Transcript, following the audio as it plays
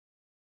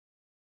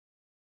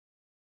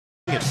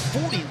At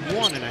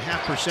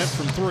 41.5%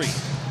 from three.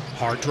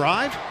 Hard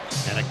drive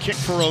and a kick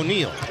for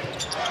O'Neal.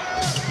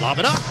 Lob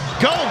it up.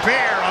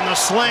 Gobert on the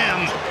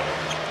slam.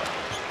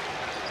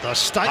 The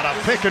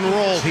pick and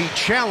roll. He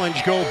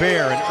challenged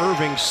Gobert, and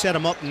Irving set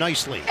him up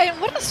nicely. And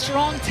what a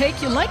strong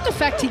take. You like the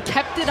fact he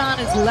kept it on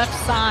his left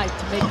side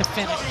to make the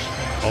finish.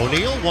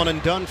 O'Neal, one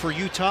and done for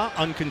Utah.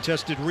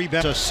 Uncontested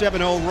rebound. A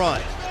 7-0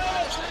 run.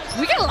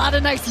 We got a lot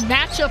of nice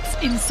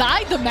matchups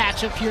inside the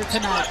matchup here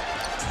tonight.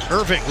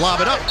 Irving,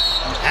 lob it up.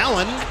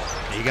 Allen,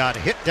 he got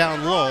hit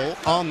down low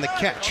on the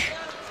catch.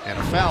 And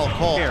a foul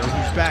call here.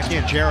 Who's back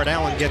in? Jared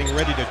Allen getting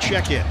ready to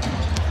check in.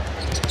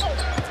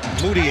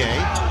 Moutier,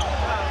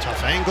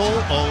 tough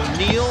angle.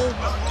 O'Neal.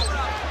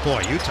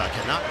 Boy, Utah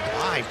cannot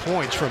buy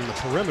points from the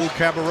perimeter.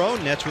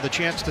 Cabarrot, Nets with a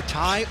chance to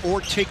tie or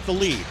take the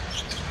lead.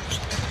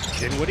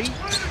 Dinwiddie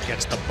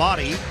gets the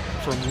body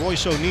from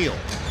Royce O'Neal.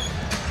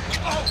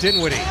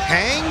 Dinwiddie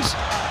hangs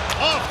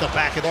off the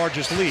back of the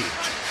largest lead.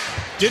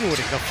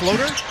 Dinwiddie, the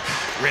floater,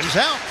 rims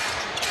out.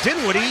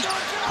 Dinwiddie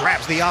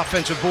grabs the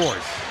offensive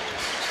board.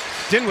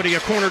 Dinwiddie, a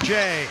corner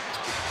J.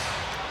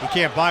 He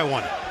can't buy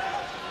one.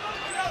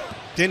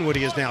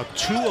 Dinwiddie is now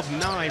 2 of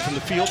 9 from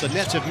the field. The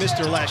Nets have missed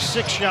their last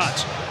 6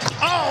 shots.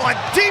 Oh, a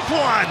deep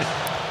one!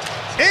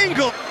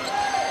 Ingle.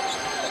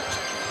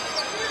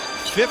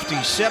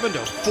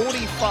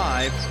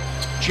 57-45,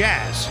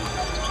 Jazz.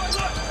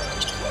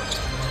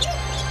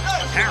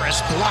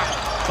 Harris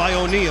blocked by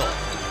O'Neal.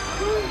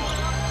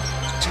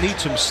 Need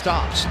some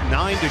stops.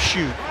 9 to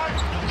shoot.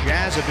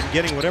 Jazz have been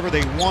getting whatever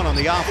they want on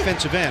the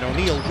offensive end.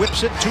 O'Neal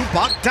whips it to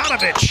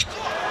Bogdanovich.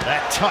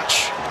 That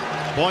touch.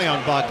 Boy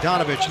on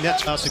Bogdanovich.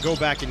 Nets about to go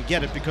back and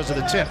get it because of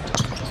the tip.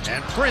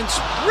 And Prince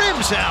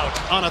rims out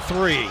on a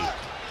 3.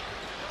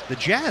 The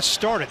Jazz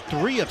started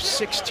 3 of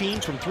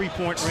 16 from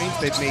three-point range.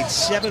 They've made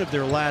 7 of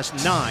their last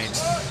 9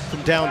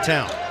 from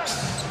downtown.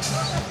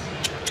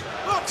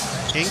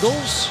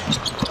 Ingles.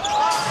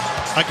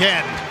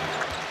 Again.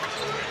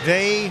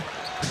 They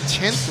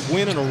 10th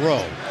win in a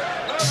row.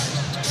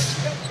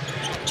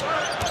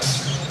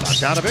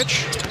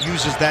 Bogdanovich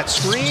uses that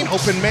screen.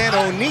 Open man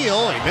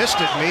O'Neal. He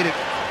missed it. Made it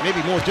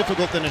maybe more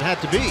difficult than it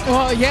had to be.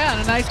 Well, yeah,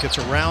 and a nice. Gets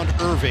around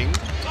Irving.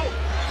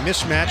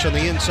 Mismatch on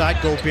the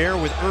inside. Gobert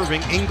with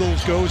Irving.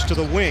 Ingles goes to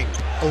the wing.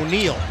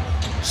 O'Neal.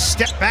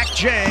 Step back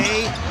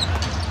J.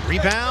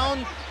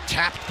 Rebound.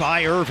 Tapped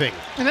by Irving.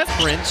 And that's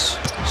Prince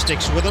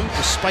sticks with him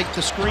despite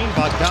the screen.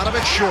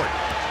 Bogdanovich short.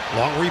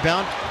 Long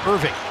rebound.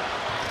 Irving.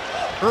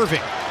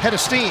 Irving, head of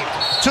steam,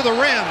 to the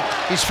rim.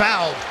 He's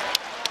fouled.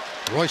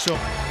 Royce,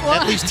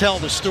 at least tell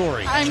the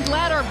story. I'm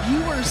glad our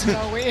viewers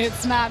know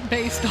it's not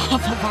based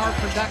off of our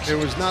production.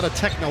 It was not a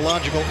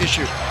technological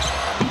issue.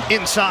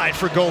 Inside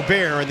for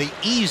Gobert, and the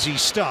easy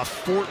stuff,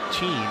 14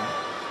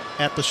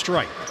 at the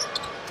strike.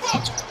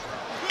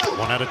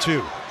 1 out of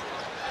 2.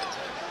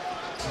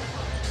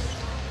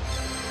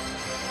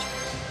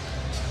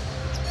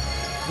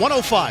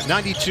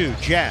 (105-92)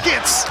 Jazz.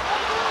 Gets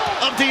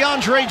of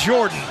DeAndre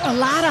Jordan. A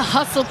lot of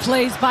hustle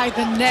plays by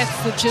the Nets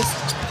that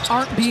just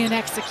aren't being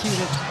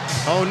executed.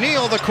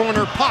 O'Neal, the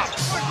corner pop.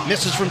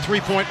 Misses from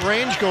three-point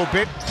range.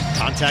 Gobert.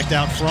 Contact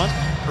out front.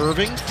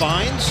 Irving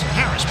finds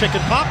Harris, pick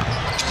and pop.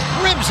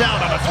 Rims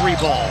out on a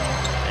 3-ball.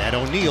 And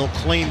O'Neal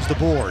claims the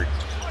board.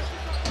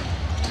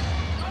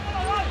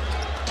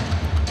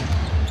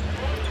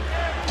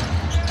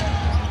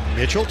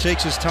 Mitchell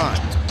takes his time.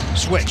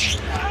 Switch.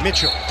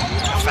 Mitchell.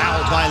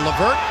 Fouled by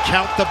LeVert.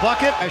 Count the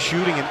bucket.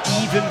 Shooting an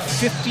even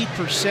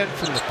 50%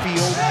 from the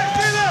field.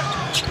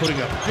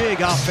 Putting up big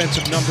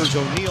offensive numbers.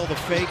 O'Neal the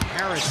fake.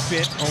 Harris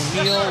bit.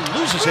 O'Neal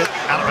loses it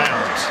out of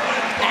bounds.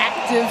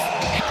 Active.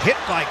 Hit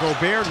by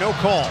Gobert. No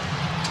call.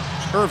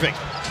 Irving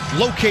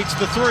locates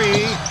the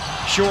 3.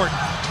 Short.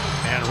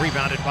 And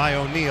rebounded by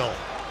O'Neal.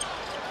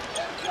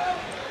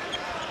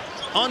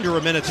 Under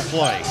a minute to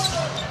play.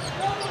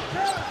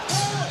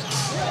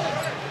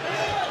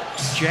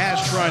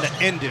 Jazz trying to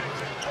end it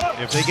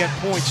if they get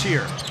points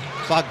here.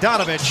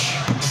 Bogdanovich,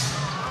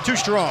 too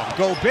strong.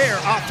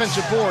 Gobert,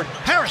 offensive board.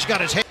 Harris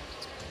got his head.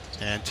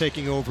 And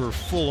taking over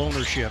full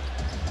ownership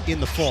in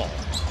the fall.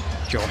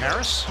 Joe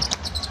Harris,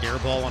 air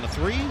ball on a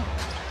 3.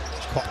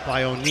 Caught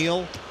by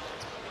O'Neal.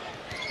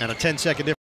 And a 10-second difference.